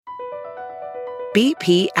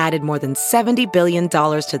BP added more than $70 billion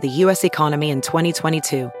to the U.S. economy in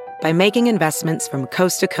 2022 by making investments from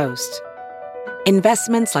coast to coast.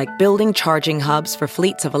 Investments like building charging hubs for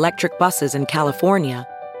fleets of electric buses in California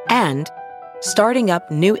and starting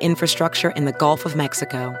up new infrastructure in the Gulf of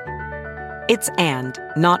Mexico. It's and,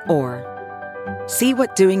 not or. See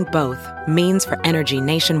what doing both means for energy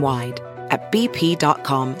nationwide at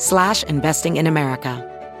bp.com/investing in America.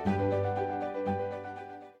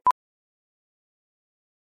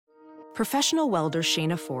 Professional welder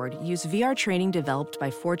Shayna Ford used VR training developed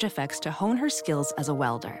by ForgeFX to hone her skills as a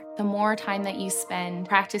welder. The more time that you spend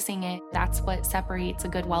practicing it, that's what separates a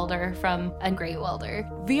good welder from a great welder.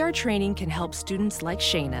 VR training can help students like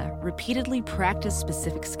Shayna repeatedly practice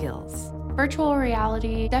specific skills. Virtual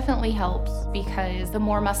reality definitely helps because the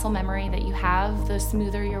more muscle memory that you have, the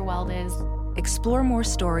smoother your weld is. Explore more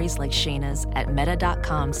stories like Shayna's at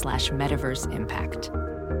meta.com/metaverseimpact.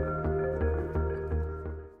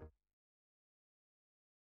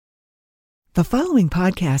 The following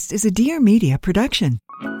podcast is a Dear Media production.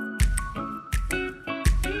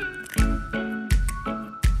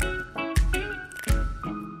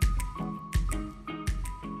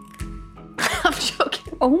 I'm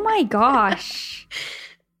joking. Oh my gosh.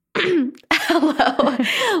 Hello.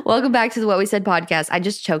 Welcome back to the What We Said podcast. I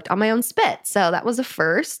just choked on my own spit, so that was a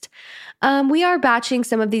first. We are batching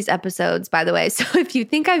some of these episodes, by the way. So if you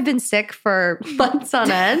think I've been sick for months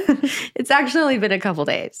on end, it's actually only been a couple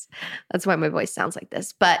days. That's why my voice sounds like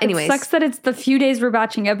this. But anyways. It sucks that it's the few days we're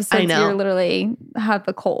batching episodes. I know. You literally have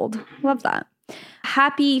a cold. Love that.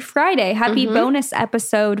 Happy Friday. Happy bonus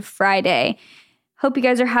episode Friday. Hope you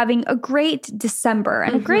guys are having a great December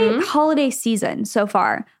and a great holiday season so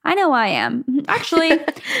far. I know I am. Actually,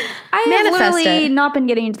 I have literally not been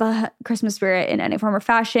getting into the Christmas spirit in any form or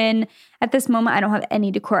fashion. At this moment, I don't have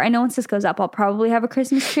any decor. I know once this goes up, I'll probably have a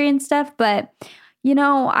Christmas tree and stuff. But, you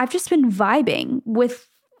know, I've just been vibing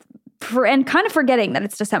and kind of forgetting that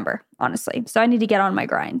it's December, honestly. So I need to get on my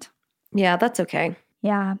grind. Yeah, that's okay.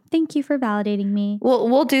 Yeah. Thank you for validating me.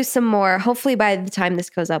 We'll do some more. Hopefully by the time this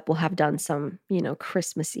goes up, we'll have done some,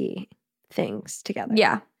 Christmassy things together.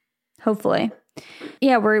 Yeah. Hopefully.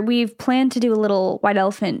 Yeah, we've planned to do a little white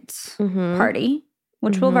elephant party,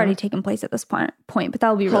 which will have already taken place at this point, but that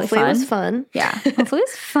will be really Hopefully fun. it was fun. Yeah. Hopefully it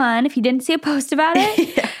was fun. If you didn't see a post about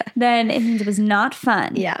it, then it means it was not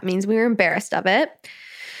fun. Yeah, it means we were embarrassed of it.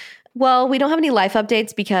 Well, we don't have any life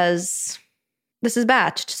updates because this is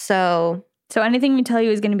batched, so anything we tell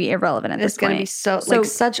you is going to be irrelevant at this point. It's going to be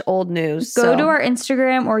such old news. Go to our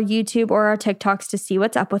Instagram or YouTube or our TikToks to see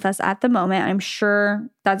what's up with us at the moment. I'm sure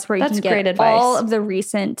that's where you can get all of the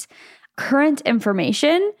recent current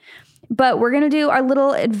information. But we're going to do our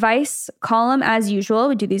little advice column as usual.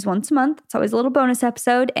 We do these once a month. It's always a little bonus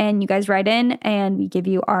episode. And you guys write in and we give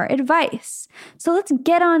you our advice. So let's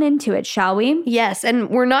get on into it, shall we? Yes. And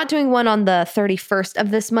we're not doing one on the 31st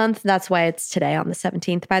of this month. That's why it's today on the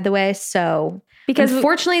 17th, by the way. So because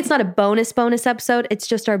unfortunately, it's not a bonus episode. It's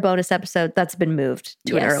just our bonus episode that's been moved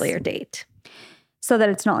to an earlier date. So that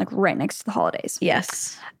it's not like right next to the holidays.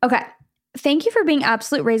 Yes. Okay. Thank you for being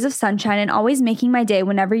absolute rays of sunshine and always making my day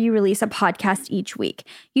whenever you release a podcast each week.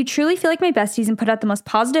 You truly feel like my besties and put out the most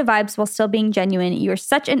positive vibes while still being genuine. You are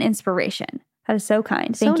such an inspiration. That is so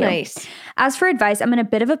kind. Thank you. Nice. As for advice, I'm in a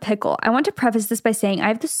bit of a pickle. I want to preface this by saying I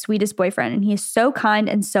have the sweetest boyfriend and he is so kind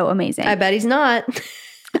and so amazing. I bet he's not.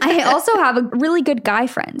 I also have a really good guy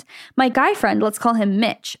friend. My guy friend, let's call him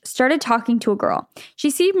Mitch, started talking to a girl. She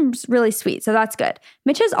seems really sweet, so that's good.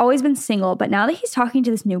 Mitch has always been single, but now that he's talking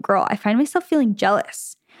to this new girl, I find myself feeling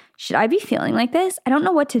jealous. Should I be feeling like this? I don't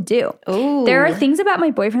know what to do. Ooh. There are things about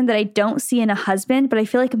my boyfriend that I don't see in a husband, but I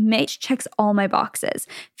feel like Mitch checks all my boxes.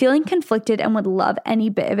 Feeling conflicted and would love any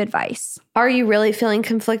bit of advice. Are you really feeling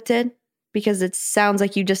conflicted? Because it sounds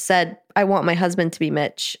like you just said, I want my husband to be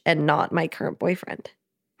Mitch and not my current boyfriend.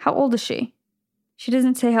 How old is she? She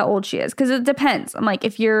doesn't say how old she is because it depends. I'm like,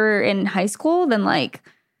 if you're in high school, then like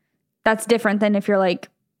that's different than if you're like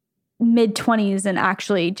mid-20s and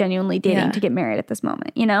actually genuinely dating to get married at this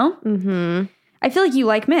moment, you know? Mm-hmm. I feel like you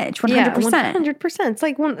like Mitch, 100%. Yeah,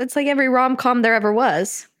 100%. It's like every rom-com there ever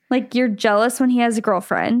was. Like you're jealous when he has a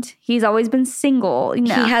girlfriend. He's always been single. He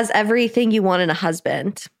has everything you want in a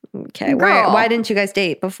husband. Okay, why didn't you guys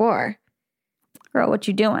date before? Girl, what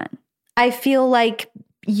you doing? I feel like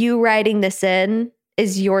you writing this in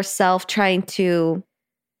is yourself trying to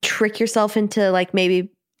trick yourself into like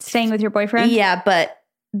maybe staying with your boyfriend. Yeah, but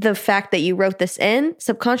the fact that you wrote this in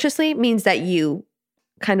subconsciously means that you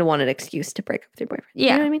kind of want an excuse to break up with your boyfriend.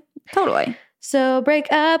 Yeah, you know what I mean? Totally. So break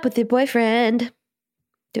up with your boyfriend.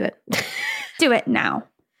 Do it. Do it now.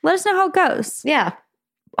 Let us know how it goes. Yeah.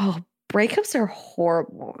 Oh, breakups are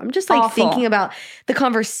horrible. I'm just like Awful. thinking about the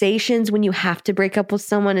conversations when you have to break up with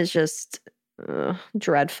someone is just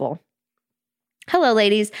dreadful. Hello,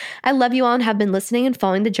 ladies. I love you all and have been listening and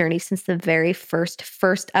following the journey since the very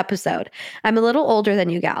first episode. I'm a little older than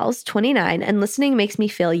you gals, 29, and listening makes me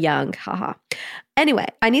feel young. Haha. Anyway,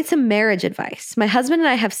 I need some marriage advice. My husband and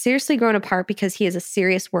I have seriously grown apart because he is a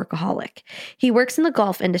serious workaholic. He works in the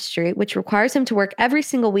golf industry, which requires him to work every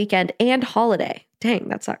single weekend and holiday. Dang,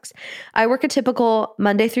 that sucks. I work a typical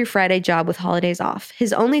Monday through Friday job with holidays off.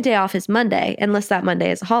 His only day off is Monday. Unless that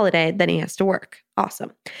Monday is a holiday, then he has to work.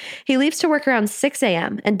 Awesome. He leaves to work around 6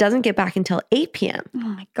 a.m. and doesn't get back until 8 p.m. Oh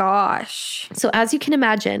my gosh. So as you can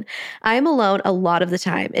imagine, I am alone a lot of the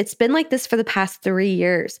time. It's been like this for the past 3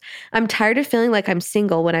 years. I'm tired of feeling like I'm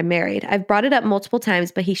single when I'm married. I've brought it up multiple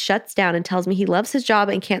times, but he shuts down and tells me he loves his job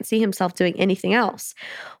and can't see himself doing anything else.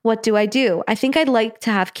 What do? I think I'd like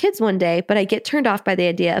to have kids one day, but I get turned off by the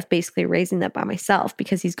idea of basically raising them by myself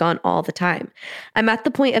because he's gone all the time. I'm at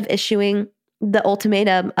the point of issuing the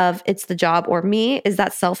ultimatum of it's the job or me. Is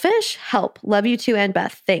that selfish? Help. Love you too, and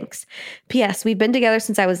Beth. Thanks. P.S. We've been together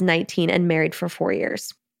since I was 19 and married for 4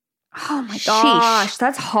 years. Oh my gosh,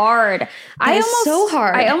 that's hard. So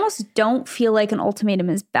hard. I almost don't feel like an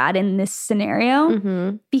ultimatum is bad in this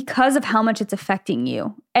scenario because of how much it's affecting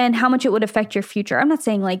you and how much it would affect your future. I'm not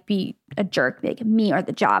saying like be a jerk, like me or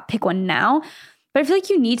the job, pick one now. But I feel like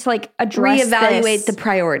you need to like address reevaluate the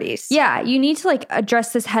priorities. Yeah, you need to like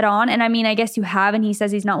address this head on. And I mean, I guess you have, and he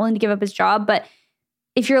says he's not willing to give up his job. But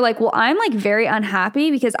if you're like, well, I'm like very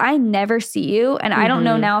unhappy because I never see you. And I don't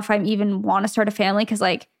know now if I even want to start a family because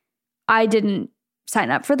like I didn't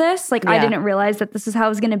sign up for this. Like I didn't realize that this is how it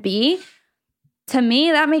was going to be. To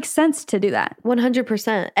me, that makes sense to do that.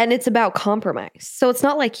 100%. And it's about compromise. So it's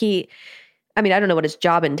not like I don't know what his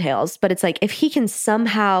job entails, but it's like if he can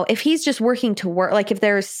somehow, if he's just working to work, like if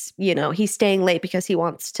there's, he's staying late because he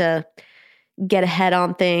wants to get ahead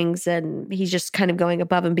on things and he's just kind of going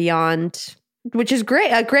above and beyond, which is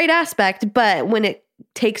great, a great aspect. But when it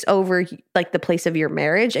takes over like the place of your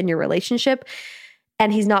marriage and your relationship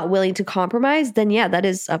and he's not willing to compromise, then yeah, that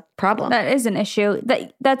is a problem. That is an issue.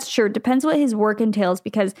 That's true. Depends what his work entails,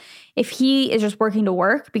 because if he is just working to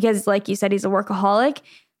work, because like you said, he's a workaholic,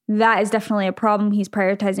 that is definitely a problem. He's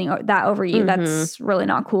prioritizing that over you. That's really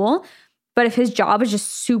not cool. But if his job is just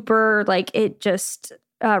super, like it just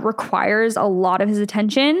requires a lot of his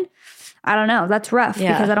attention, I don't know. That's rough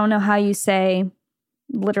because I don't know how you say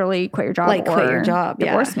literally quit your job like or quit your job,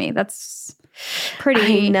 divorce me. That's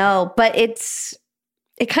pretty. I know, but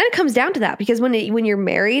it kind of comes down to that because when you're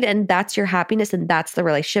married and that's your happiness and that's the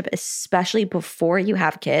relationship, especially before you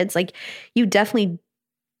have kids, like you definitely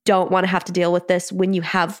don't want to have to deal with this when you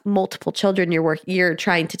have multiple children you're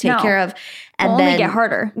trying to take care of, and then only get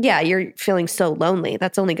harder. Yeah, you're feeling so lonely.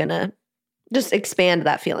 That's only gonna just expand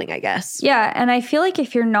that feeling, I guess. Yeah, and I feel like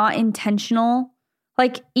if you're not intentional,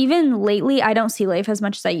 like even lately, I don't see Leif as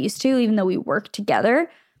much as I used to, even though we work together.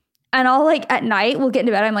 And I'll like at night, we'll get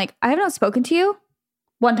into bed. I'm like, I have not spoken to you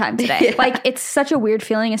one time today. Like it's such a weird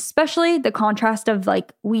feeling, especially the contrast of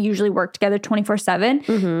like we usually work together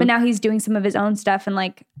 24/7, but now he's doing some of his own stuff and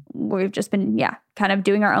like we've just been kind of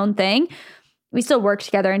doing our own thing. We still work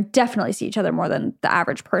together and definitely see each other more than the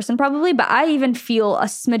average person probably, but I even feel a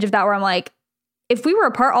smidge of that where I'm like, if we were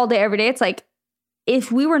apart all day every day, it's like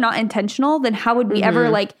if we were not intentional, then how would we ever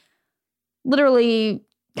like literally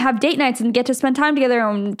have date nights and get to spend time together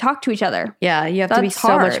and talk to each other? Yeah, you have to be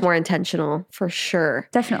so much more intentional for sure.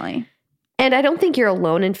 Definitely. And I don't think you're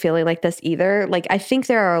alone in feeling like this either. Like I think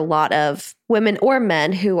there are a lot of women or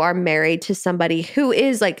men who are married to somebody who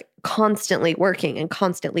is like constantly working and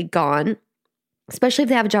constantly gone, especially if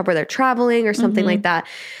they have a job where they're traveling or something like that,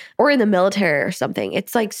 or in the military or something.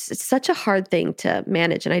 It's like it's such a hard thing to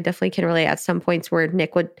manage. And I definitely can relate at some points where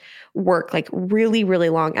Nick would work like really, really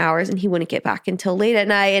long hours and he wouldn't get back until late at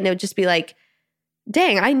night. And it would just be like,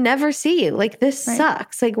 dang, I never see you. Like this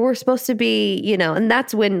sucks. Like we're supposed to be, and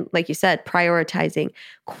that's when, like you said, prioritizing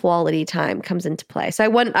quality time comes into play. So I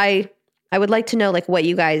would like to know like what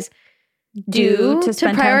you guys do to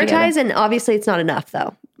prioritize. And obviously it's not enough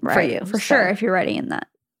though for you. For sure, if you're ready in that.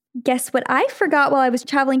 Guess what I forgot while I was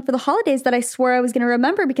traveling for the holidays that I swore I was going to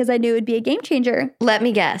remember because I knew it would be a game changer? Let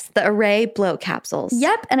me guess. The Array bloat capsules.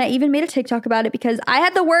 Yep. And I even made a TikTok about it because I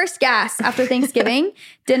had the worst gas after Thanksgiving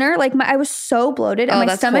dinner. Like I was so bloated and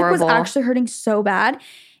my stomach was actually hurting so bad.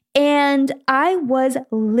 And I was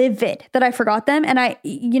livid that I forgot them. And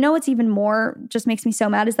what's even more just makes me so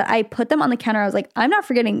mad is that I put them on the counter. I was like, I'm not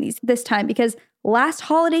forgetting these this time because last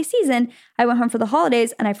holiday season, I went home for the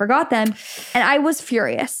holidays and I forgot them and I was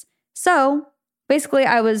furious. So Basically,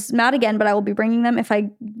 I was mad again, but I will be bringing them if I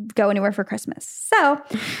go anywhere for Christmas. So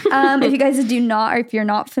if you guys do not, or if you're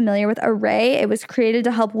not familiar with Array, it was created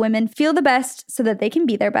to help women feel the best so that they can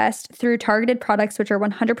be their best through targeted products, which are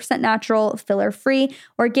 100% natural, filler-free,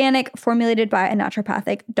 organic, formulated by a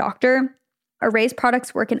naturopathic doctor. Array's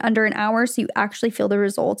products work in under an hour, so you actually feel the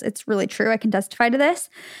results. It's really true. I can testify to this.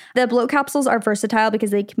 The bloat capsules are versatile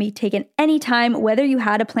because they can be taken anytime, whether you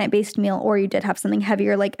had a plant-based meal or you did have something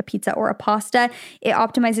heavier like a pizza or a pasta. It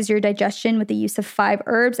optimizes your digestion with the use of 5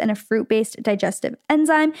 herbs and a fruit-based digestive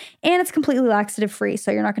enzyme, and it's completely laxative-free,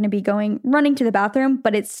 so you're not going to be running to the bathroom,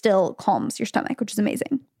 but it still calms your stomach, which is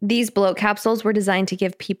amazing. These bloat capsules were designed to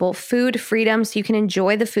give people food freedom so you can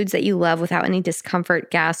enjoy the foods that you love without any discomfort,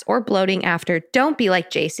 gas, or bloating after. Don't be like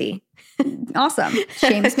JC. Awesome.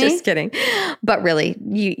 Shames me. Just kidding. But really,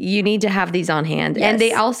 you need to have these on hand. Yes. And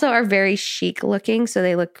they also are very chic looking, so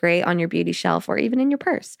they look great on your beauty shelf or even in your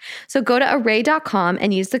purse. So go to array.com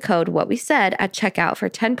and use the code What We Said at checkout for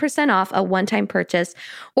 10% off a one-time purchase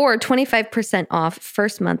or 25% off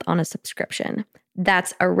first month on a subscription.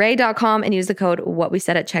 That's array.com and use the code What We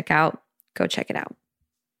Said at checkout. Go check it out.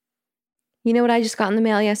 You know what I just got in the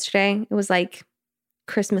mail yesterday? It was like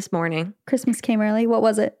Christmas morning. Christmas came early. What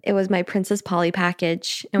was it? It was my Princess Polly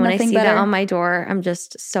package. And when I see that on my door, I'm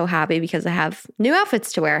just so happy because I have new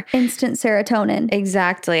outfits to wear. Instant serotonin.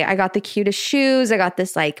 Exactly. I got the cutest shoes. I got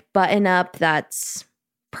this like button up that's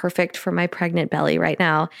perfect for my pregnant belly right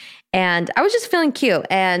now. And I was just feeling cute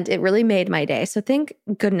and it really made my day. So thank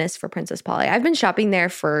goodness for Princess Polly. I've been shopping there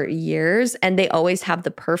for years and they always have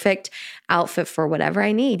the perfect outfit for whatever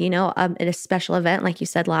I need, at a special event, like you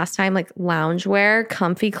said last time, like loungewear,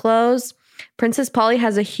 comfy clothes. Princess Polly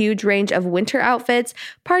has a huge range of winter outfits,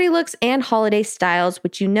 party looks, and holiday styles,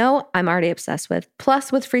 which I'm already obsessed with.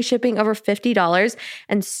 Plus, with free shipping over $50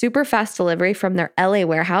 and super fast delivery from their LA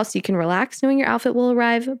warehouse, you can relax knowing your outfit will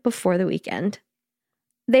arrive before the weekend.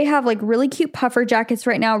 They have like really cute puffer jackets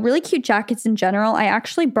right now, really cute jackets in general. I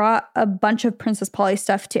actually brought a bunch of Princess Polly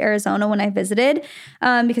stuff to Arizona when I visited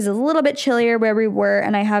because it was a little bit chillier where we were.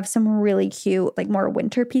 And I have some really cute, like more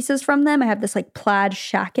winter pieces from them. I have this like plaid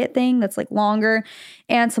shacket thing that's like longer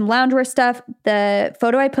and some loungewear stuff. The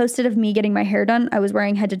photo I posted of me getting my hair done, I was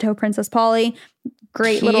wearing head to toe Princess Polly.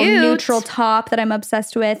 Great cute little neutral top that I'm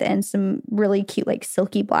obsessed with and some really cute like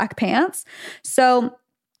silky black pants. So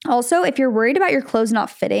also, if you're worried about your clothes not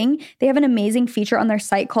fitting, they have an amazing feature on their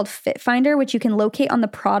site called Fit Finder, which you can locate on the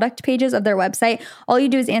product pages of their website. All you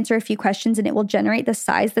do is answer a few questions and it will generate the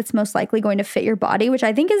size that's most likely going to fit your body, which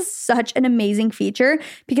I think is such an amazing feature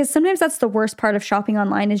because sometimes that's the worst part of shopping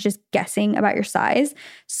online is just guessing about your size.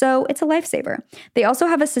 So it's a lifesaver. They also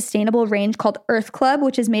have a sustainable range called Earth Club,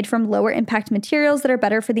 which is made from lower impact materials that are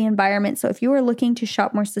better for the environment. So if you are looking to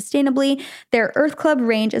shop more sustainably, their Earth Club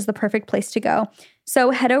range is the perfect place to go.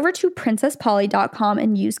 So head over to princesspolly.com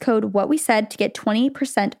and use code What We Said to get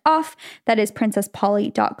 20% off. That is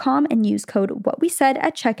princesspolly.com and use code What We Said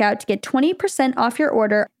at checkout to get 20% off your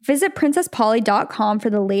order. Visit princesspolly.com for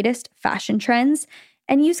the latest fashion trends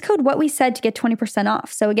and use code What We Said to get 20%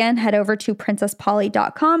 off. So again, head over to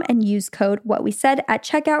princesspolly.com and use code What We Said at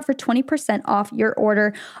checkout for 20% off your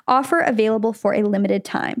order. Offer available for a limited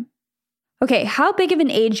time. Okay, how big of an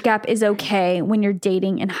age gap is okay when you're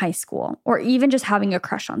dating in high school or even just having a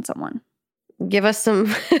crush on someone? Give us some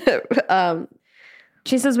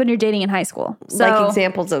She says when you're dating in high school. So, like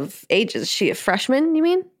examples of ages. Is she a freshman, you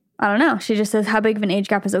mean? I don't know. She just says how big of an age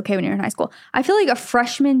gap is okay when you're in high school. I feel like a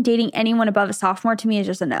freshman dating anyone above a sophomore to me is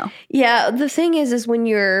just a no. Yeah, the thing is when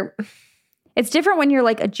you're... It's different when you're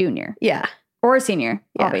like a junior. Yeah. Or a senior,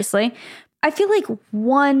 obviously. I feel like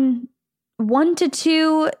one to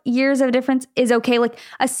 2 years of difference is okay. Like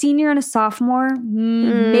a senior and a sophomore,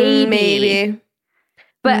 maybe.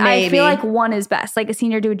 But maybe. I feel like one is best. Like a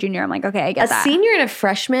senior to a junior, I'm like, okay, I get that. A senior and a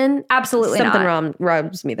freshman, absolutely something not.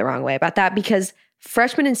 rubs me the wrong way about that because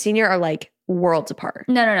freshman and senior are like worlds apart.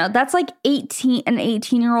 No. That's like an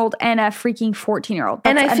 18-year-old and a freaking 14-year-old.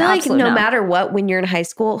 And I feel like no matter what, when you're in high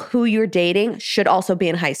school, who you're dating should also be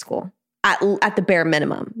in high school at the bare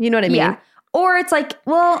minimum. You know what I mean? Yeah. Or it's like,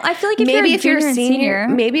 well, I feel like if you're a senior,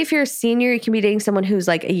 maybe if you're a senior, you can be dating someone who's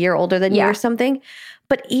like a year older than you or something.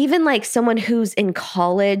 But even like someone who's in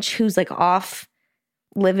college, who's like off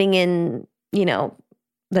living in,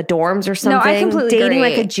 the dorms or something. No, I completely dating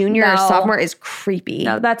agree. like a junior or sophomore is creepy.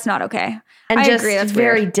 No, that's not okay. And I just agree. That's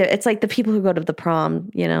very, weird. it's like the people who go to the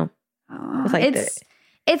prom, It's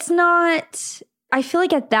not. I feel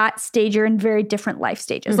like at that stage, you're in very different life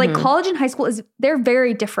stages. Like college and high school they're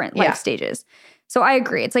very different life stages. So I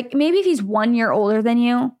agree. It's like maybe if he's 1 year older than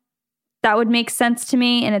you, that would make sense to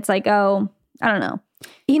me. And it's like, oh, I don't know.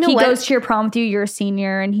 You know he what? goes to your prom with you, you're a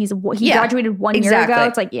senior, and he Yeah, graduated 1 year exactly. ago.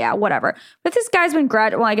 It's like, yeah, whatever. But this guy's been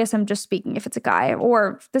well, I guess I'm just speaking if it's a guy,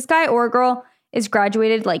 or this guy or a girl is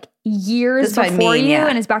graduated like years That's what I before mean, you yeah.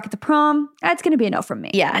 and is back at the prom, that's going to be a no from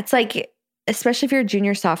me. Yeah, it's like, especially if you're a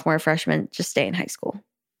junior, sophomore, freshman, just stay in high school.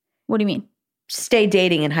 What do you mean? Stay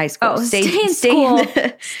dating in high school. Oh, stay in school.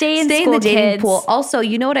 Stay in school, the dating kids. pool. Also,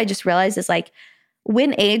 you know what I just realized is like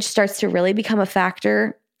when age starts to really become a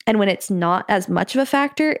factor and when it's not as much of a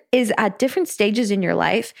factor is at different stages in your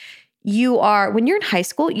life. When you're in high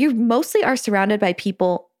school, you mostly are surrounded by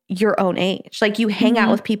people your own age. Like you hang out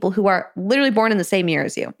with people who are literally born in the same year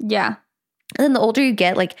as you. Yeah. And then the older you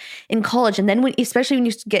get, like in college, and then especially when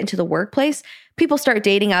you get into the workplace, people start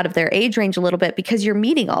dating out of their age range a little bit because you're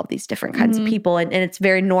meeting all of these different kinds of people. And it's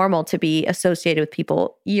very normal to be associated with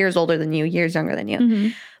people years older than you, years younger than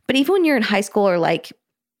you. But even when you're in high school or like,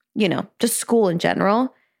 just school in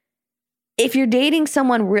general, if you're dating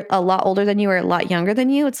someone a lot older than you or a lot younger than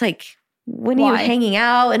you, it's like, when are you hanging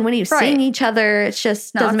out and when are you seeing each other? It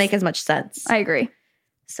just doesn't make as much sense. I agree.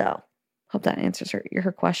 So hope that answers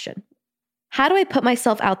her question. How do I put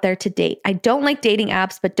myself out there to date? I don't like dating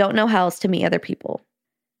apps, but don't know how else to meet other people.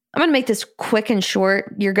 I'm going to make this quick and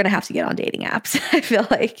short. You're going to have to get on dating apps. I feel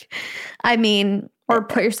like, or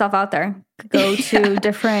put yourself out there. Go to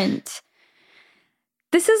different.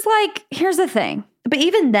 This is like, here's the thing. But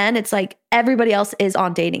even then, it's like everybody else is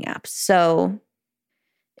on dating apps. So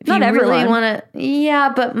if Not you everyone. really want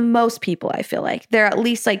to, but most people, I feel like they're at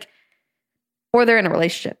least like, or they're in a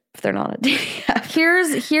relationship if they're not on a dating app.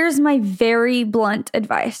 Here's my very blunt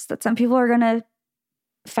advice that some people are going to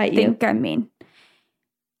Fight you. think I mean.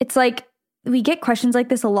 It's like we get questions like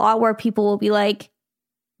this a lot where people will be like,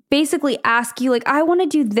 basically ask you like, I want to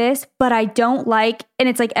do this, but I don't like, and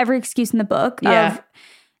it's like every excuse in the book. Yeah.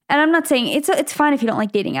 And I'm not saying it's fine if you don't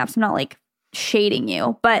like dating apps. I'm not like shading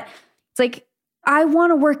you, but it's like, I want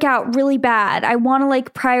to work out really bad. I want to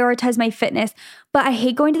like prioritize my fitness, but I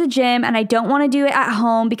hate going to the gym and I don't want to do it at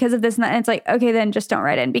home because of this and that. And it's like, okay, then just don't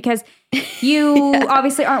write in because you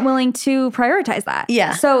obviously aren't willing to prioritize that.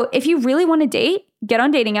 Yeah. So if you really want to date, get on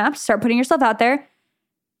dating apps, start putting yourself out there.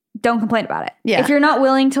 Don't complain about it. Yeah. If you're not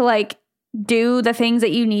willing to like do the things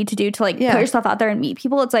that you need to do to like Yeah. put yourself out there and meet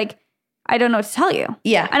people, it's like, I don't know what to tell you.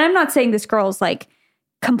 Yeah. And I'm not saying this girl's like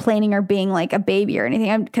complaining or being like a baby or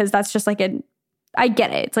anything because that's just like I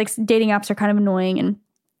get it. It's like dating apps are kind of annoying and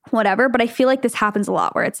whatever, but I feel like this happens a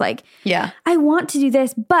lot where it's like, Yeah. I want to do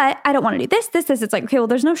this, but I don't want to do this. It's like, okay, well,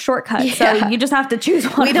 there's no shortcut. Yeah. So you just have to choose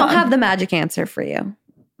one. We don't have the magic answer for you.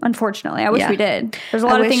 Unfortunately. I wish Yeah. we did. There's a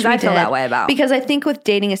lot of wish things we I feel did. that way about. Because I think with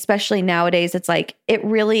dating, especially nowadays, it's like it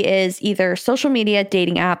really is either social media,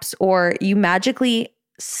 dating apps, or you magically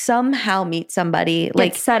somehow meet somebody Get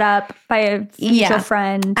like set up by a mutual Yeah.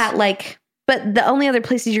 friend. at like, but the only other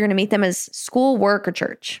places you're going to meet them is school, work, or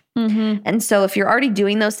church. Mm-hmm. And so if you're already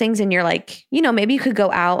doing those things and you're like, maybe you could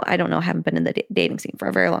go out. I don't know. I haven't been in the dating scene for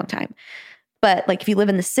a very long time. But like if you live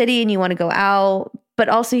in the city and you want to go out, but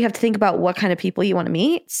also you have to think about what kind of people you want to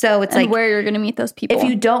meet. So it's And like where you're going to meet those people. if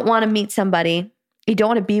you don't want to meet somebody, you don't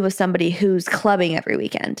want to be with somebody who's clubbing every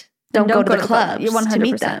weekend. Don't go to the clubs Yeah, to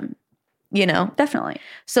meet 100%. them, Definitely.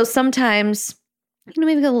 So sometimes,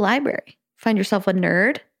 maybe go to the library, find yourself a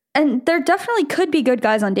nerd. And there definitely could be good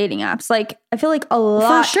guys on dating apps. Like, I feel like a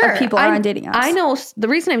lot of people are on dating apps. I know the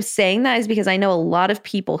reason I'm saying that is because I know a lot of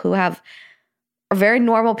people who are very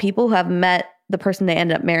normal people who have met the person they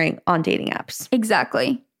ended up marrying on dating apps.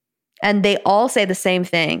 Exactly. And they all say the same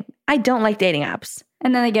thing. I don't like dating apps.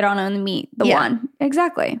 And then they get on and meet the Yeah. one.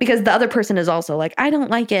 Exactly. Because the other person is also like, I don't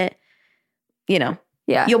like it.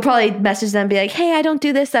 Yeah. You'll probably message them and be like, hey, I don't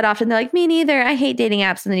do this that often. They're like, me neither. I hate dating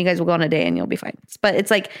apps. And then you guys will go on a date and you'll be fine. But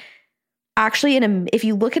it's like actually, if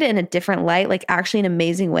you look at it in a different light, like actually an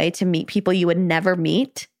amazing way to meet people you would never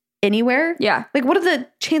meet anywhere. Yeah. Like what are the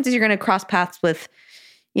chances you're going to cross paths with,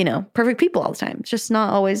 perfect people all the time? It's just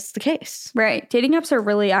not always the case. Right. Dating apps are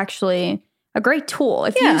really actually a great tool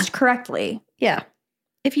if Yeah. used correctly. Yeah.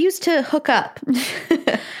 If used to hook up.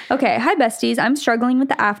 Okay. Hi, besties. I'm struggling with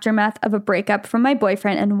the aftermath of a breakup from my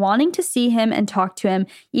boyfriend and wanting to see him and talk to him,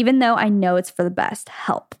 even though I know it's for the best.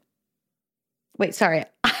 Help. Wait, sorry.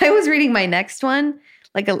 I was reading my next one,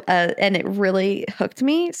 and it really hooked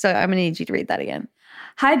me. So I'm going to need you to read that again.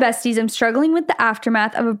 Hi, besties. I'm struggling with the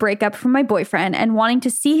aftermath of a breakup from my boyfriend and wanting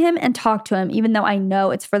to see him and talk to him, even though I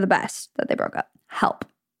know it's for the best that they broke up. Help.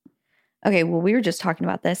 Okay, well, we were just talking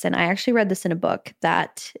about this, and I actually read this in a book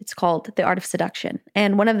that it's called The Art of Seduction.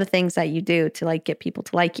 And one of the things that you do to get people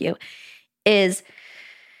to like you is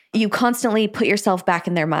You constantly put yourself back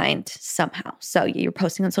in their mind somehow. So you're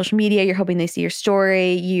posting on social media, you're hoping they see your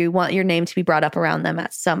story, you want your name to be brought up around them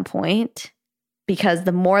at some point, because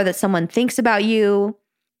the more that someone thinks about you,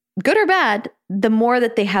 good or bad, the more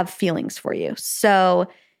that they have feelings for you. So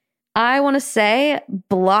I want to say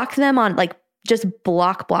block them on like, just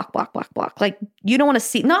block. Like you don't want to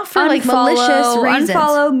see, not for like malicious reasons.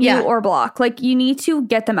 Unfollow, mute, or block. Like you need to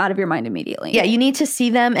get them out of your mind immediately. Yeah, you need to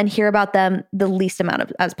see them and hear about them the least amount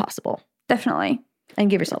of as possible. Definitely. And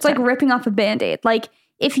give yourself It's like ripping off a Band-Aid. Like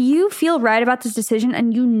if you feel right about this decision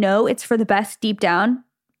and you know it's for the best deep down,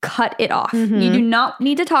 cut it off. You do not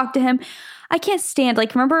need to talk to him. I can't stand,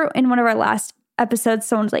 like, remember in one of our last episodes,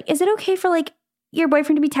 someone's like, is it okay for like your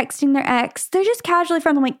boyfriend to be texting their ex? They're just casually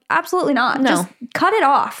friends. I'm like, absolutely not. No. Just cut it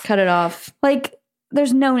off. Cut it off. Like,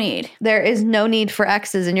 there's no need. There is no need for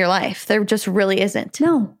exes in your life. There just really isn't.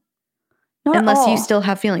 No. Not unless at all. you still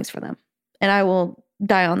have feelings for them. And I will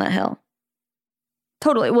die on that hill.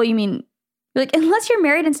 Totally. Well, you mean, like, unless you're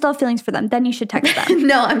married and still have feelings for them, then you should text them.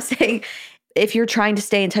 No, I'm saying if you're trying to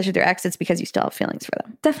stay in touch with your ex, it's because you still have feelings for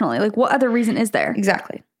them. Definitely. Like, what other reason is there?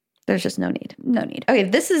 Exactly. There's just no need. No need. Okay,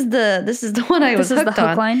 this is the one I was hooked on. This is the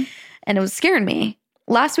hook line. And it was scaring me.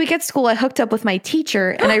 Last week at school, I hooked up with my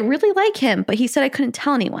teacher, and I really like him, but he said I couldn't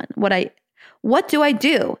tell anyone. What do I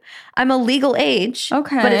do? I'm a legal age,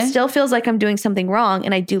 Okay. but it still feels like I'm doing something wrong,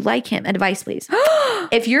 and I do like him. Advice, please.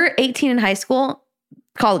 If you're 18 in high school,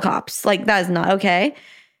 call the cops. Like, that is not okay.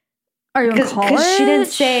 Are you in college? Because she didn't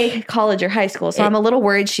say college or high school, so I'm a little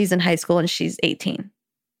worried she's in high school and she's 18.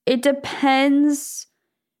 It depends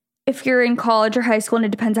if you're in college or high school, and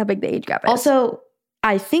it depends how big the age gap is. Also,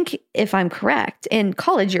 I think if I'm correct, in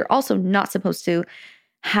college, you're also not supposed to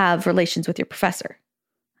have relations with your professor.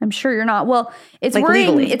 I'm sure you're not. Well, it's Like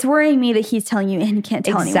worrying. legally. It's worrying me that he's telling you and he can't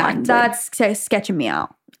tell anyone. Exactly. That's sketching me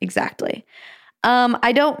out. Exactly.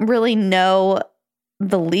 I don't really know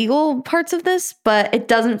the legal parts of this, but it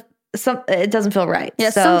doesn't feel right. Yeah,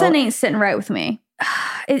 So- something ain't sitting right with me.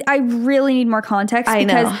 I really need more context I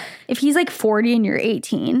because know. if he's like 40 and you're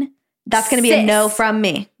 18, That's going to be a no from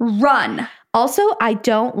me. Run. Also, I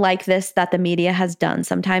don't like this that the media has done.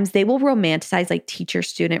 Sometimes they will romanticize like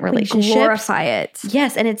teacher-student Like, relationships. glorify it.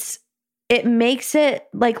 Yes, and it makes it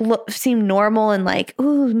like seem normal and like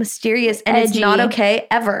ooh mysterious, and it's Edgy. not okay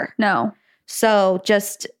ever. No. So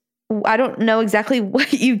just I don't know exactly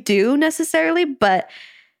what you do necessarily, but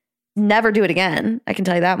never do it again. I can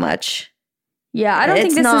tell you that much. Yeah, I don't think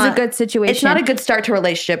It's this is a not- good situation. It's not a good start to a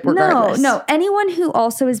relationship, regardless. No. Anyone who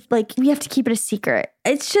also is like, we have to keep it a secret.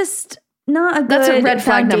 It's just not a good That's a red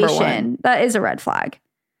flag number foundation. one. That is a red flag.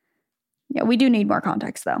 Yeah, we do need more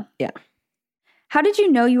context though. Yeah. How did you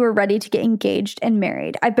know you were ready to get engaged and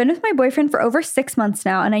married? I've been with my boyfriend for over 6 months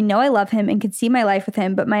now, and I know I love him and could see my life with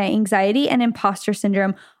him, but my anxiety and imposter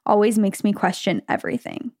syndrome always makes me question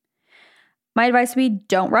everything. My advice would be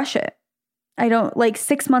don't rush it.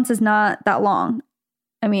 6 months is not that long.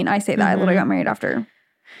 I mean, I say that. I literally got married after.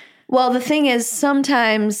 Well, the thing is,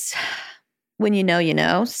 sometimes when you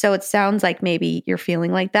know. So it sounds like maybe you're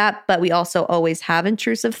feeling like that, but we also always have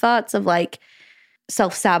intrusive thoughts of like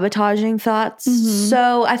self-sabotaging thoughts. Mhm.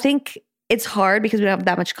 So I think it's hard because we don't have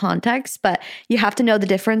that much context, but you have to know the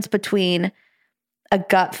difference between a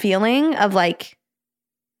gut feeling of like,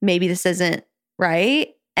 maybe this isn't right,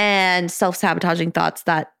 and self-sabotaging thoughts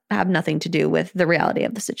that have nothing to do with the reality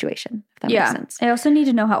of the situation. If that makes sense. I also need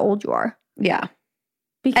to know how old you are. Yeah.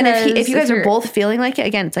 Because And if you guys are you're- both feeling like it,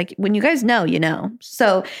 again, it's like when you guys know, you know.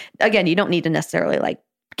 So again, you don't need to necessarily like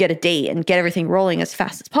get a date and get everything rolling as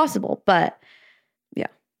fast as possible. But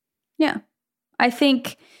Yeah. I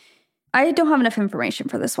think I don't have enough information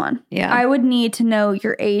for this one. yeah, I would need to know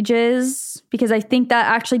your ages because I think that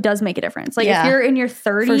actually does make a difference. Like Yeah. if you're in your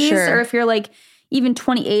 30s sure. or if you're like even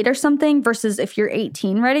 28 or something versus if you're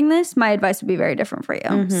 18 writing this, my advice would be very different for you.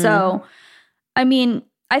 Mhm. So, I mean,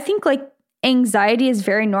 I think like anxiety is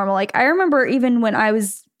very normal. Like I remember even when I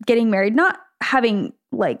was getting married, not having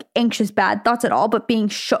like anxious bad thoughts at all, but being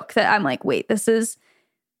shook that I'm like, wait, this is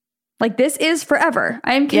forever.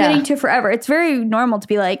 I am committing Yeah. to forever. It's very normal to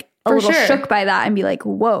be like a For little sure. shook by that and be like,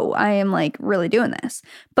 whoa, I am like really doing this.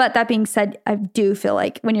 But that being said, I do feel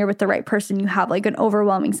like when you're with the right person, you have like an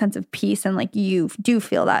overwhelming sense of peace and like you do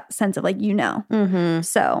feel that sense of like, Mm-hmm.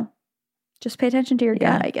 So just pay attention to your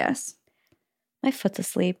Yeah. gut, I guess. My foot's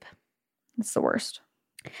asleep. It's the worst.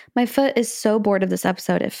 My foot is so bored of this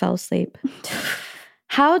episode, it fell asleep.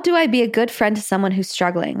 How do I be a good friend to someone who's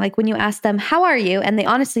struggling? Like when you ask them, how are you? And they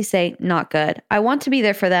honestly say, not good. I want to be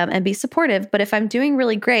there for them and be supportive. But if I'm doing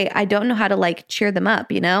really great, I don't know how to like cheer them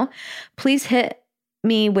up, you know? Please hit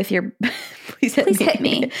me with your, please hit me. Please hit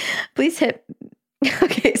me. Please hit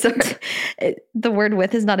Okay, sorry. The word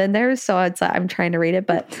with is not in there, so I'm trying to read it,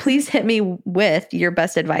 but please hit me with your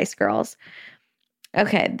best advice, girls.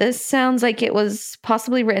 Okay, this sounds like it was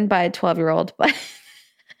possibly written by a 12-year-old, but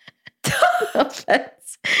no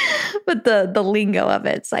offense. But the lingo of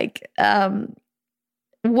it's like,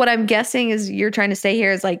 what I'm guessing is you're trying to say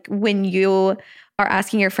here is like when you are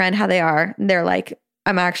asking your friend how they are, they're like,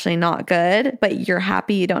 I'm actually not good, but you're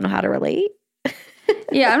happy you don't know how to relate.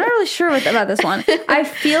 Yeah, I'm not really sure about this one. I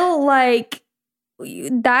feel like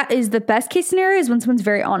that is the best case scenario is when someone's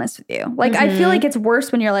very honest with you. Like, I feel like it's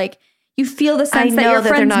worse when you're like, you feel the sense that your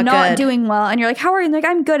friend's not doing well and you're like, how are you? And they're like,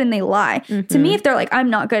 I'm good. And they lie. To me, if they're like, I'm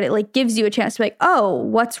not good, it like gives you a chance to be like, oh,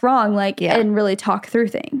 what's wrong? Like, and really talk through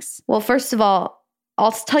things. Well, first of all,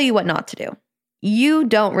 I'll tell you what not to do. You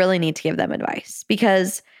don't really need to give them advice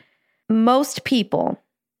because most people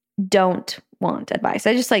don't want advice.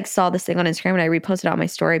 I just like saw this thing on Instagram and I reposted it on my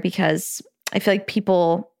story because I feel like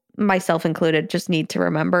people, myself included, just need to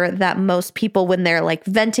remember that most people, when they're like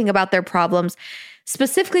venting about their problems,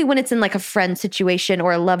 specifically when it's in like a friend situation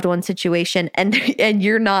or a loved one situation and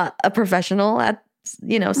you're not a professional at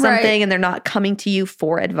something right. And they're not coming to you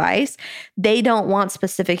for advice, they don't want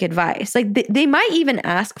specific advice. Like they might even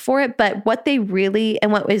ask for it, but what they really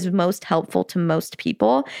and what is most helpful to most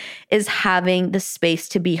people is having the space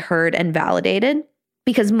to be heard and validated,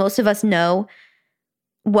 because most of us know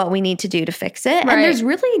what we need to do to fix it. Right. And there's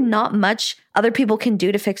really not much other people can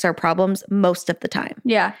do to fix our problems most of the time.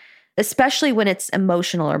 Yeah. Especially when it's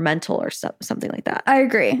emotional or mental or something like that. I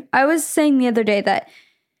agree. I was saying the other day that,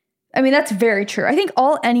 I mean, that's very true. I think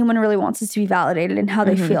all anyone really wants is to be validated in how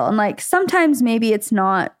they feel. And like, sometimes maybe it's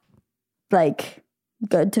not like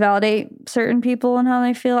good to validate certain people and how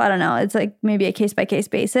they feel. I don't know. It's like maybe a case by case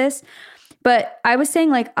basis. But I was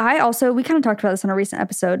saying like, we kind of talked about this on a recent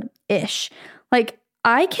episode-ish. Like,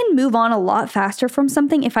 I can move on a lot faster from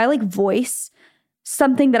something if I like voice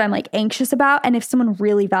something that I'm like anxious about. And if someone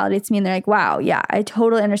really validates me and they're like, wow, yeah, I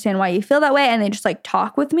totally understand why you feel that way. And they just like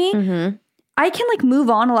talk with me. I can like move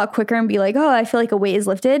on a lot quicker and be like, oh, I feel like a weight is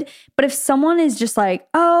lifted. But if someone is just like,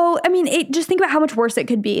 oh, I mean, just think about how much worse it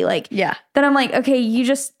could be. Like, yeah. Then I'm like, okay,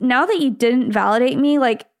 now that you didn't validate me,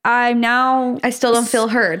 like I still don't feel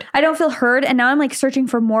heard. I don't feel heard. And now I'm like searching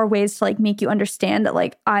for more ways to like make you understand that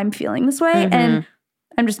like I'm feeling this way. And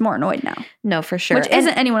I'm just more annoyed now. No, for sure. Which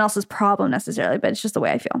isn't anyone else's problem necessarily, but it's just the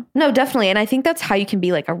way I feel. No, definitely. And I think that's how you can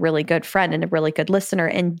be like a really good friend and a really good listener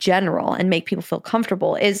in general and make people feel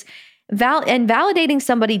comfortable is and validating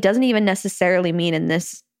somebody doesn't even necessarily mean in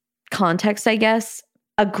this context, I guess,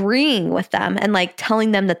 agreeing with them and like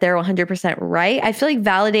telling them that they're 100% right. I feel like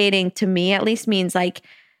validating to me at least means like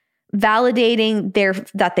validating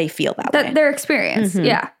that they feel that way. Their experience.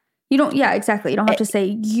 Yeah. You don't, yeah, exactly. You don't have to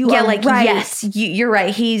say you are like, right. Yes, you're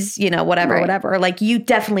right. He's, whatever. Or like, you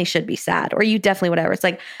definitely should be sad or you definitely whatever. It's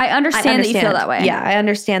like, I understand that you feel that way. Yeah, I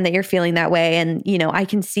understand that you're feeling that way. And, I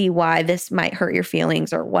can see why this might hurt your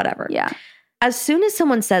feelings or whatever. Yeah. As soon as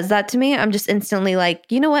someone says that to me, I'm just instantly like,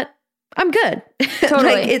 you know what? I'm good.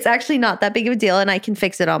 Totally. Like, it's actually not that big of a deal and I can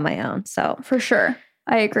fix it on my own. So for sure.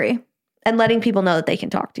 I agree. And letting people know that they can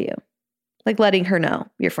talk to you. Like letting her know,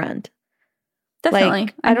 your friend. Definitely.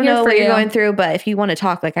 Like, I don't know what you're going through, but if you want to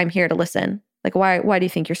talk, like I'm here to listen. Like why do you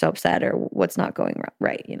think you're so upset or what's not going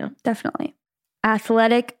right, Definitely.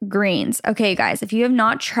 Athletic Greens. Okay, guys, if you have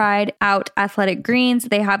not tried out Athletic Greens,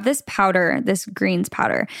 they have this powder, this greens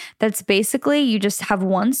powder. That's basically you just have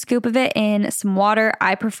 1 scoop of it in some water.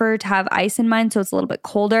 I prefer to have ice in mine so it's a little bit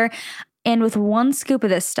colder. And with 1 scoop of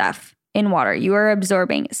this stuff in water, you are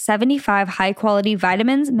absorbing 75 high-quality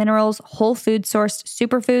vitamins, minerals, whole food sourced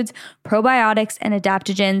superfoods, probiotics, and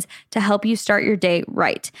adaptogens to help you start your day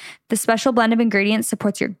right. The special blend of ingredients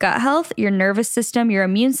supports your gut health, your nervous system, your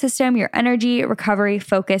immune system, your energy, recovery,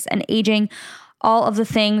 focus, and aging, all of the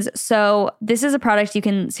things. So this is a product you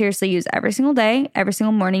can seriously use every single day, every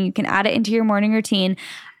single morning. You can add it into your morning routine.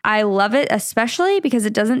 I love it, especially because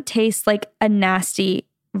it doesn't taste like a nasty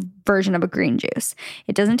version of a green juice.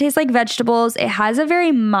 It doesn't taste like vegetables. It has a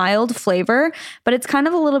very mild flavor, but it's kind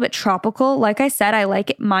of a little bit tropical. Like I said, I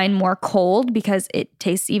like mine more cold because it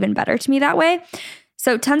tastes even better to me that way.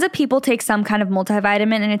 So tons of people take some kind of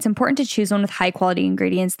multivitamin, and it's important to choose one with high quality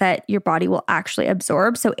ingredients that your body will actually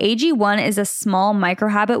absorb. So AG1 is a small micro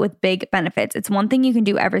habit with big benefits. It's one thing you can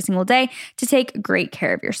do every single day to take great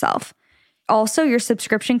care of yourself. Also, your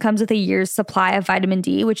subscription comes with a year's supply of vitamin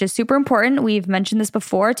D, which is super important. We've mentioned this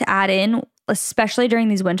before to add in especially during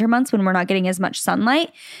these winter months when we're not getting as much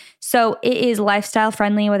sunlight. So it is lifestyle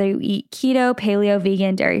friendly, whether you eat keto, paleo,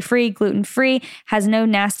 vegan, dairy-free, gluten-free, has no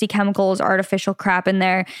nasty chemicals, artificial crap in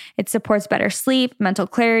there. It supports better sleep, mental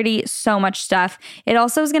clarity, so much stuff. It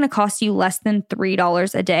also is going to cost you less than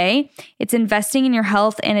 $3 a day. It's investing in your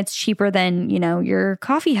health, and it's cheaper than, your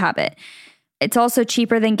coffee habit. It's also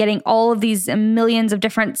cheaper than getting all of these millions of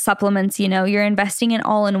different supplements. You're investing in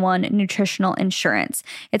all-in-one nutritional insurance.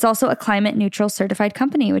 It's also a climate neutral certified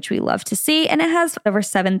company, which we love to see, and it has over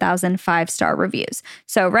 7,000 5-star reviews.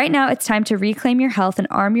 So right now it's time to reclaim your health and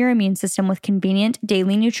arm your immune system with convenient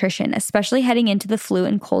daily nutrition, especially heading into the flu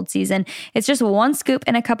and cold season. It's just 1 scoop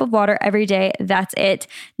in a cup of water every day. That's it.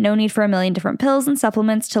 No need for a million different pills and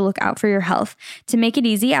supplements to look out for your health. To make it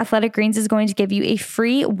easy, Athletic Greens is going to give you a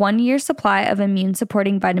free 1-year supply of immune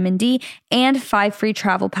supporting vitamin D and 5 free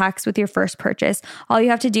travel packs with your first purchase. All you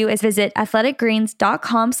have to do is visit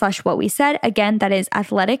athleticgreens.com/whatwesaid. Again, that is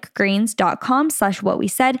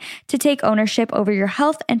athleticgreens.com/whatwesaid to take ownership over your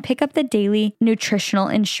health and pick up the daily nutritional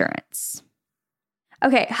insurance.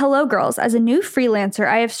 Okay, hello girls. As a new freelancer,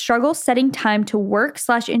 I have struggled setting time to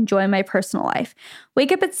work/enjoy my personal life.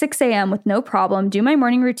 Wake up at 6 a.m. with no problem, do my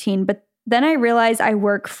morning routine, but then I realized I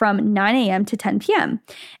work from 9 a.m. to 10 p.m.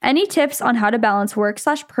 Any tips on how to balance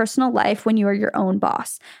work/personal life when you are your own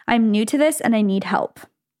boss? I'm new to this and I need help.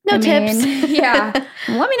 No tips. Yeah.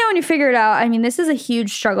 Let me know when you figure it out. This is a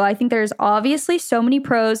huge struggle. I think there's obviously so many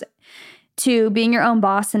pros to being your own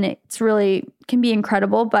boss, and it's really can be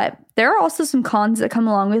incredible, but there are also some cons that come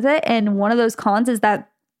along with it. And one of those cons is that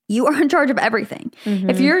you are in charge of everything. Mm-hmm.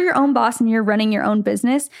 If you're your own boss and you're running your own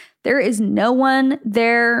business, there is no one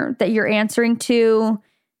there that you're answering to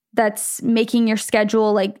that's making your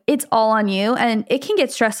schedule. Like, it's all on you, and it can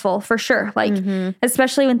get stressful for sure. Like,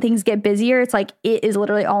 especially when things get busier, it's like it is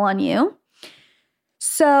literally all on you.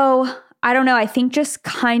 So I don't know. I think just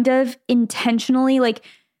kind of intentionally, like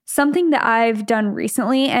something that I've done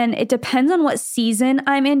recently, and it depends on what season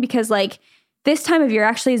I'm in, because like this time of year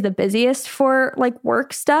actually is the busiest for like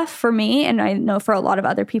work stuff for me. And I know for a lot of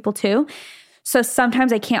other people too. So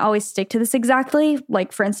sometimes I can't always stick to this exactly.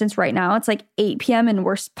 Like for instance, right now it's like 8 p.m. and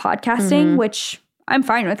we're podcasting, which I'm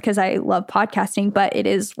fine with because I love podcasting, but it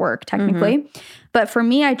is work technically. But for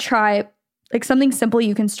me, I try like something simple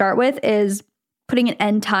you can start with is putting an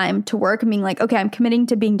end time to work and being like, okay, I'm committing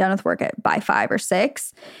to being done with work by 5 or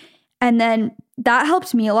 6. And then that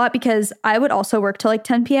helped me a lot because I would also work till like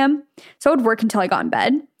 10 p.m. So I would work until I got in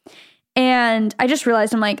bed. And I just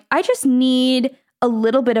realized I'm like, I just need a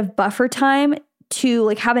little bit of buffer time to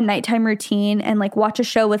like have a nighttime routine and like watch a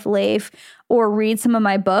show with Leif or read some of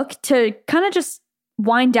my book to kind of just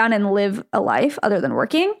wind down and live a life other than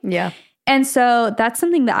working. Yeah. And so that's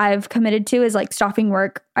something that I've committed to is like stopping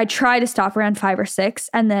work. I try to stop around 5 or 6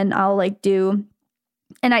 and then I'll like do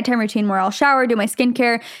a nighttime routine where I'll shower, do my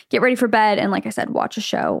skincare, get ready for bed, and like I said, watch a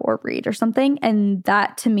show or read or something. And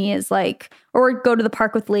that to me is like, or go to the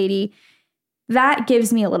park with Lady. That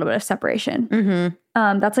gives me a little bit of separation.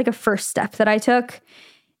 That's like a first step that I took.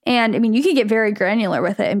 And I mean, you could get very granular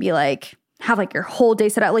with it and be like, have like your whole day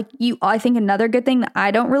set out. Like I think another good thing that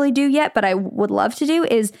I don't really do yet, but I would love to do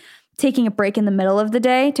is taking a break in the middle of the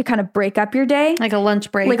day to kind of break up your day. Like a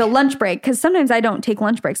lunch break. Like a lunch break. Because sometimes I don't take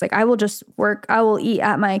lunch breaks. Like I will just work. I will eat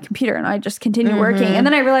at my computer and I just continue working. And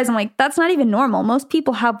then I realize I'm like, that's not even normal. Most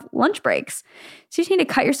people have lunch breaks. So you just need to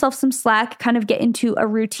cut yourself some slack, kind of get into a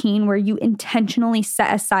routine where you intentionally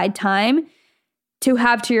set aside time to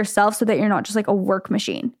have to yourself so that you're not just like a work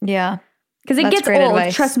machine. Yeah. Because it gets old.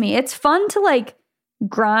 Advice. Trust me. It's fun to like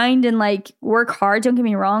grind and like work hard. Don't get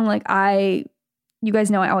me wrong. Like you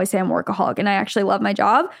guys know I always say I'm a workaholic and I actually love my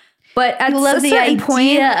job. But at a certain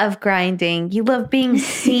point of grinding. You love being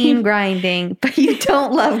seen grinding, but you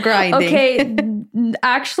don't love grinding. Okay,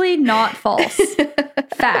 actually not false.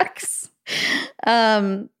 Facts.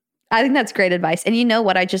 I think that's great advice. And you know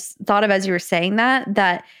what I just thought of as you were saying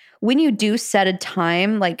that when you do set a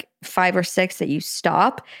time like 5 or 6 that you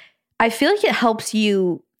stop, I feel like it helps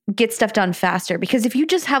you get stuff done faster. Because if you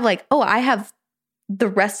just have like, oh, I have the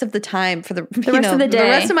rest of the time for the rest of the day, the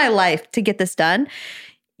rest of my life to get this done,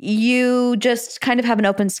 you just kind of have an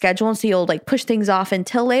open schedule. And so you'll like push things off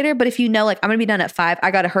until later. But if you know, like, I'm going to be done at 5,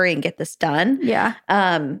 I got to hurry and get this done. Yeah.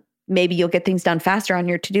 Maybe you'll get things done faster on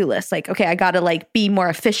your to-do list. Like, okay, I got to like be more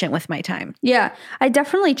efficient with my time. Yeah. I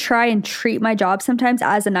definitely try and treat my job sometimes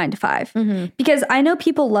as a 9 to 5 because I know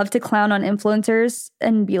people love to clown on influencers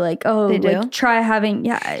and be like, oh, like try having,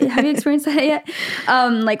 have you experienced that yet?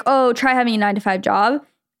 Like, oh, try having a 9 to 5 job.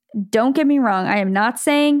 Don't get me wrong. I am not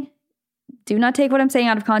saying, do not take what I'm saying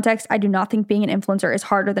out of context. I do not think being an influencer is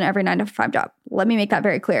harder than every 9 to 5 job. Let me make that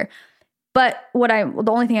very clear. But the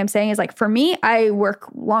only thing I'm saying is like, for me, I work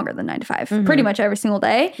longer than 9 to 5, pretty much every single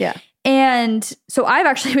day. Yeah. And so I've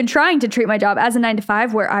actually been trying to treat my job as a 9 to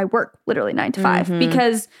 5 where I work literally 9 to 5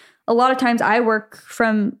 because a lot of times I work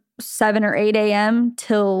from 7 or 8 a.m.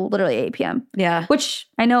 till literally 8 p.m. Yeah. Which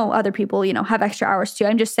I know other people, have extra hours too.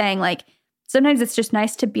 I'm just saying like, sometimes it's just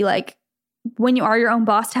nice to be like, when you are your own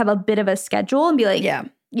boss, to have a bit of a schedule and be like,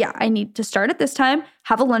 yeah, I need to start at this time,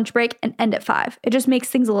 have a lunch break, and end at 5. It just makes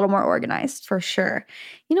things a little more organized. For sure.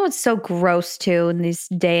 You know what's so gross too in this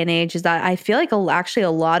day and age is that I feel like actually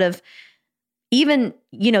a lot of even,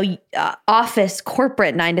 office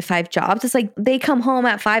corporate 9 to 5 jobs, it's like they come home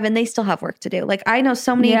at 5 and they still have work to do. Like I know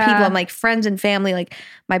so many people, I'm like friends and family, like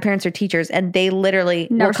my parents are teachers and they literally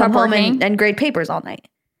will come home and grade papers all night.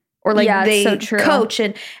 Or like they coach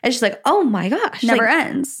and it's just like, oh my gosh. Never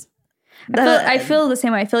ends. I feel the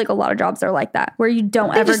same way. I feel like a lot of jobs are like that, where you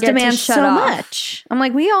don't ever get to shut off. Much. I'm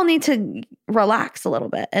like, we all need to relax a little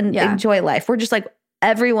bit and enjoy life. We're just like,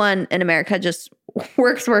 everyone in America just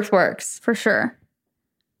works. For sure.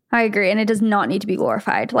 I agree. And it does not need to be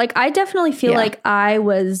glorified. Like, I definitely feel like I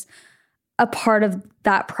was a part of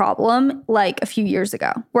that problem like a few years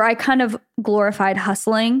ago, where I kind of glorified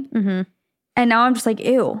hustling. Mm-hmm. And now I'm just like,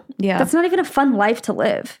 ew. Yeah. That's not even a fun life to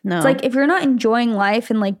live. No. It's like, if you're not enjoying life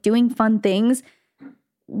and like doing fun things,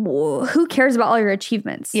 who cares about all your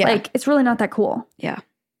achievements? Yeah. Like, it's really not that cool. Yeah.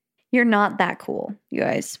 You're not that cool, you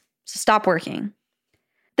guys. So stop working.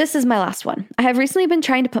 This is my last one. I have recently been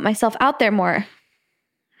trying to put myself out there more.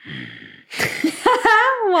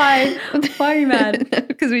 Why? Why are you mad?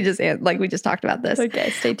 Because we just talked about this. Okay,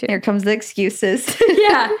 stay tuned. Here comes the excuses.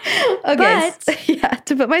 Yeah. Okay.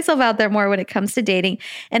 To put myself out there more when it comes to dating.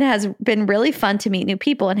 And it has been really fun to meet new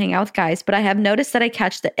people and hang out with guys. But I have noticed that I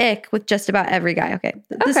catch the ick with just about every guy. Okay.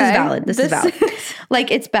 This is valid. This is valid. Like,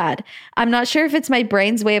 it's bad. I'm not sure if it's my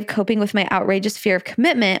brain's way of coping with my outrageous fear of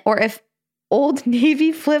commitment, or if old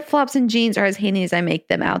navy flip-flops and jeans are as handy as I make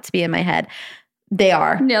them out to be in my head. They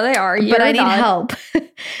are. No, they are. But I need help.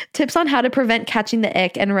 Tips on how to prevent catching the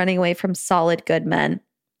ick and running away from solid, good men.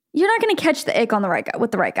 You're not going to catch the ick on the right guy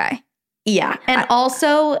with the right guy. Yeah. And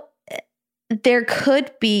also, there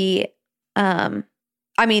could be,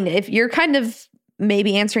 if you're kind of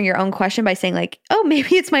maybe answering your own question by saying like, oh,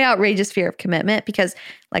 maybe it's my outrageous fear of commitment, because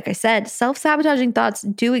like I said, self-sabotaging thoughts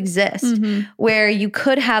do exist where you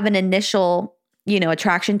could have an initial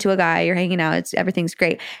attraction to a guy, you're hanging out, everything's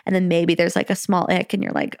great. And then maybe there's like a small ick and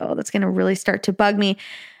you're like, oh, that's going to really start to bug me.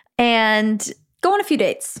 And go on a few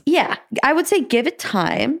dates. Yeah. I would say give it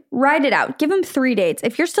time. Ride it out. Give him 3 dates.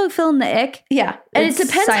 If you're still feeling the ick. Yeah. And it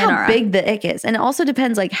depends how big the ick is. And it also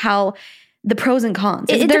depends like how the pros and cons.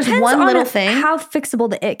 If there's one little thing. How fixable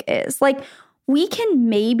the ick is. Like, we can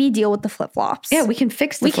maybe deal with the flip-flops. Yeah, we can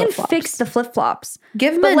fix the flip-flops. We can fix the flip-flops.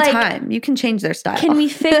 Give them time. You can change their style. Can we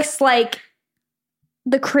fix like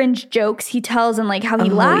the cringe jokes he tells and like how he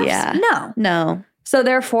laughs? Yeah. No. So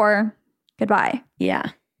therefore, goodbye. Yeah.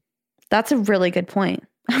 That's a really good point.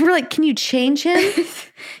 I'm really like, can you change him? Can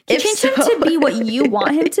you change him to be what you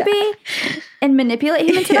want him to be and manipulate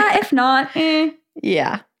him into that? If not,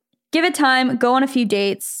 yeah. Give it time. Go on a few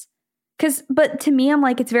dates. But to me, I'm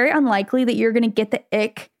like, it's very unlikely that you're going to get the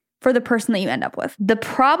ick for the person that you end up with. The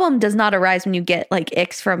problem does not arise when you get like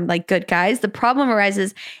icks from like good guys. The problem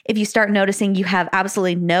arises if you start noticing you have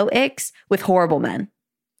absolutely no icks with horrible men.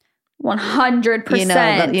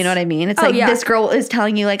 100%. You know what I mean? It's this girl is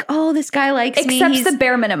telling you like, oh, this guy likes me. Accepts the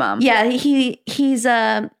bare minimum. Yeah, he's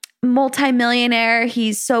a multimillionaire.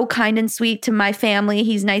 He's so kind and sweet to my family.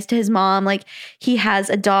 He's nice to his mom. Like, he has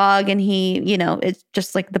a dog and he, is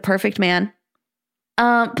just like the perfect man.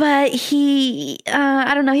 But he,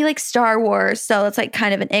 I don't know, he likes Star Wars. So it's like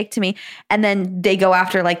kind of an ick to me. And then they go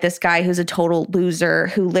after like this guy who's a total loser,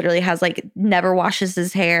 who literally has like never washes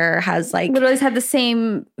his hair, has like literally has had the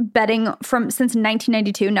same bedding since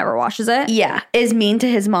 1992, never washes it. Yeah. Is mean to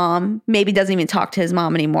his mom, maybe doesn't even talk to his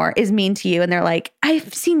mom anymore, is mean to you. And they're like,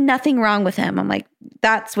 I've seen nothing wrong with him. I'm like,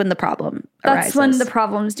 that's when the problem arises. That's when the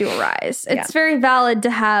problems do arise. It's very valid to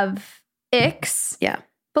have icks. Yeah.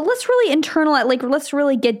 But let's really let's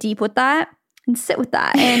really get deep with that and sit with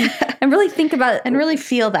that and really think about it. And really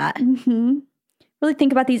feel that. Mm-hmm. Really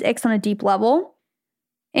think about these icks on a deep level.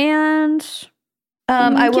 And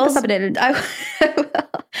I keep us updated.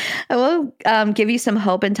 I will give you some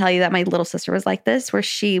hope and tell you that my little sister was like this, where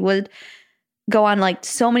she would go on like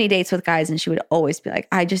so many dates with guys and she would always be like,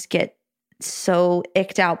 I just get so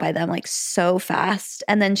icked out by them like so fast.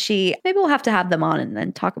 And then maybe we'll have to have them on and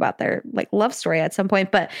then talk about their like love story at some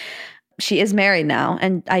point, but she is married now.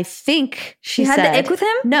 And I think she had the ick with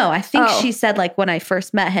him? No, I think she said like when I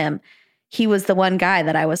first met him, he was the one guy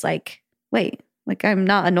that I was like, wait, like I'm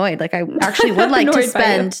not annoyed. Like I actually would like to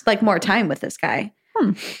spend like more time with this guy.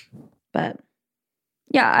 But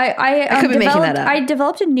yeah, I could be making that up. I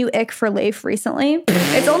developed a new ick for Leif recently.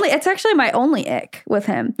 It's actually my only ick with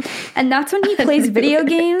him. And that's when he plays video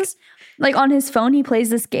games. Like on his phone, he plays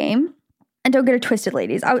this game. And don't get it twisted,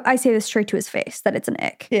 ladies. I say this straight to his face that it's an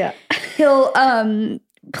ick. Yeah. He'll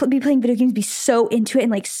be playing video games, be so into it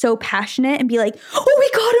and like so passionate and be like, oh,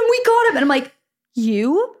 we got him. And I'm like,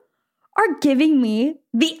 you are giving me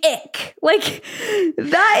the ick. Like that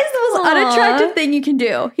is the most unattractive thing you can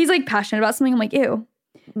do. He's like passionate about something. I'm like, ew.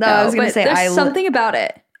 No, I was going to say, there's something about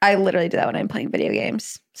it. I literally do that when I'm playing video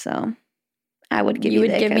games. So I would give you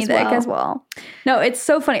the ick as well. No, it's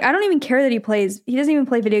so funny. I don't even care that he doesn't even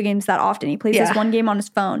play video games that often. He plays this one game on his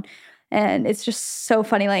phone. And it's just so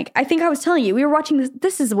funny. Like, I think I was telling you, we were watching this.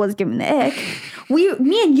 This was giving the ick.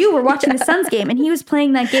 Me and you were watching the Suns game, and he was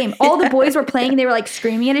playing that game. All the boys were playing, and they were like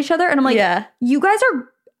screaming at each other. And I'm like, you guys are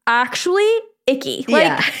actually icky.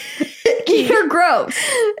 Like, you're gross.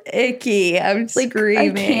 Icky. I'm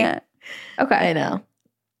screaming. I can't. Okay. I know.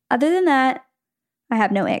 Other than that, I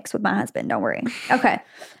have no icks with my husband. Don't worry. Okay.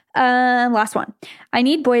 Last one. I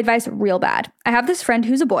need boy advice real bad. I have this friend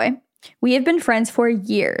who's a boy. We have been friends for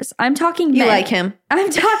years. I'm talking You like him. I'm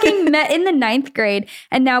talking met in the 9th grade,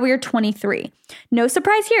 and now we are 23. No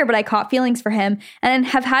surprise here, but I caught feelings for him and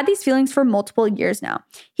have had these feelings for multiple years now.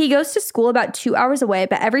 He goes to school about 2 hours away,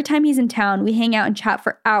 but every time he's in town, we hang out and chat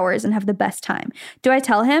for hours and have the best time. Do I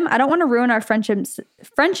tell him? I don't want to ruin our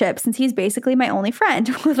friendship since he's basically my only friend,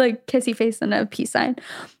 with a kissy face and a peace sign.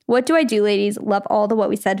 What do I do, ladies? Love all the What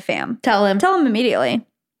We Said fam. Tell him. Tell him immediately.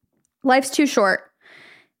 Life's too short.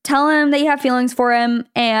 Tell him that you have feelings for him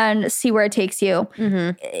and see where it takes you.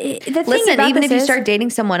 Mm-hmm. Listen, even if you start dating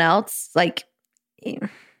someone else, like,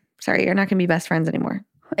 sorry, you're not going to be best friends anymore.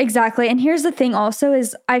 Exactly. And here's the thing also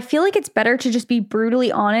is I feel like it's better to just be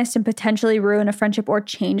brutally honest and potentially ruin a friendship or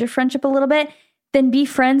change a friendship a little bit than be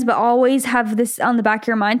friends but always have this on the back of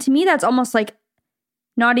your mind. To me, that's almost like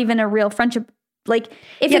not even a real friendship. Like,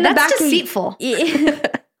 if in the back deceitful.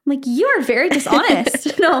 Like, you are very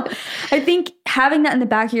dishonest. No, I think having that in the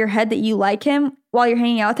back of your head that you like him while you're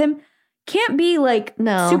hanging out with him can't be like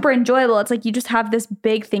super enjoyable. It's like you just have this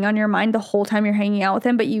big thing on your mind the whole time you're hanging out with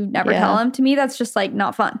him, but you never tell him. To me, that's just like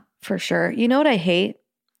not fun. For sure. You know what I hate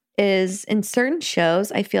is in certain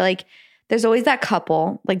shows, I feel like there's always that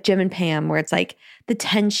couple like Jim and Pam where it's like the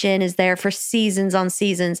tension is there for seasons on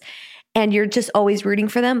seasons and you're just always rooting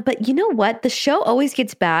for them. But you know what? The show always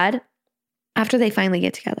gets bad after they finally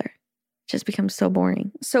get together. It just becomes so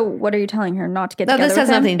boring. So what are you telling her, not to get together? No, this has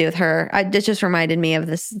nothing to do with her. It just reminded me of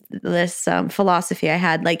this philosophy I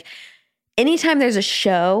had. Like, anytime there's a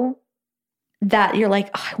show that you're like,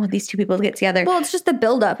 oh, I want these two people to get together. Well, it's just the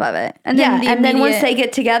buildup of it. And then once they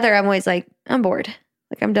get together, I'm always like, I'm bored.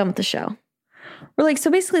 Like, I'm done with the show. We're like,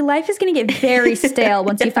 so basically life is going to get very stale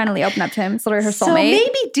once you finally open up to him. It's literally her soulmate. So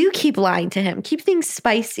maybe do keep lying to him. Keep things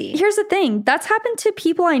spicy. Here's the thing. That's happened to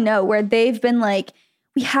people I know where they've been like,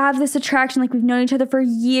 we have this attraction. Like, we've known each other for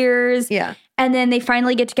years. Yeah. And then they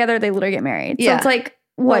finally get together. They literally get married. Yeah. So it's like,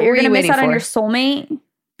 what? You're going to miss out on your soulmate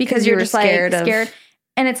because you're just scared like scared.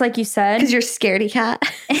 And it's like you said. Because you're scaredy cat.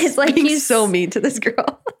 It's like you're so mean to this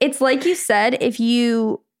girl. It's like you said, if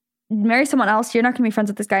you marry someone else, you're not going to be friends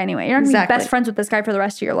with this guy anyway. You're not going to be best friends with this guy for the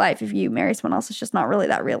rest of your life. If you marry someone else, it's just not really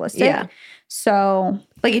that realistic. Yeah. So,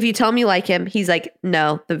 like, if you tell him you like him, he's like,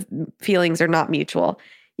 no, the feelings are not mutual.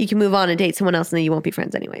 You can move on and date someone else and then you won't be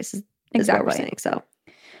friends anyways. Is what we're saying. So,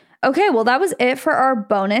 okay, well, that was it for our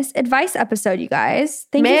bonus advice episode, you guys.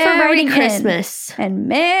 Thank you for writing Christmas. And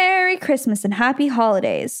Merry Christmas and Happy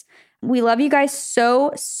Holidays. We love you guys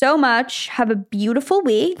so, so much. Have a beautiful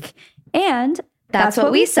week. And that's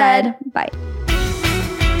what we said. Bye.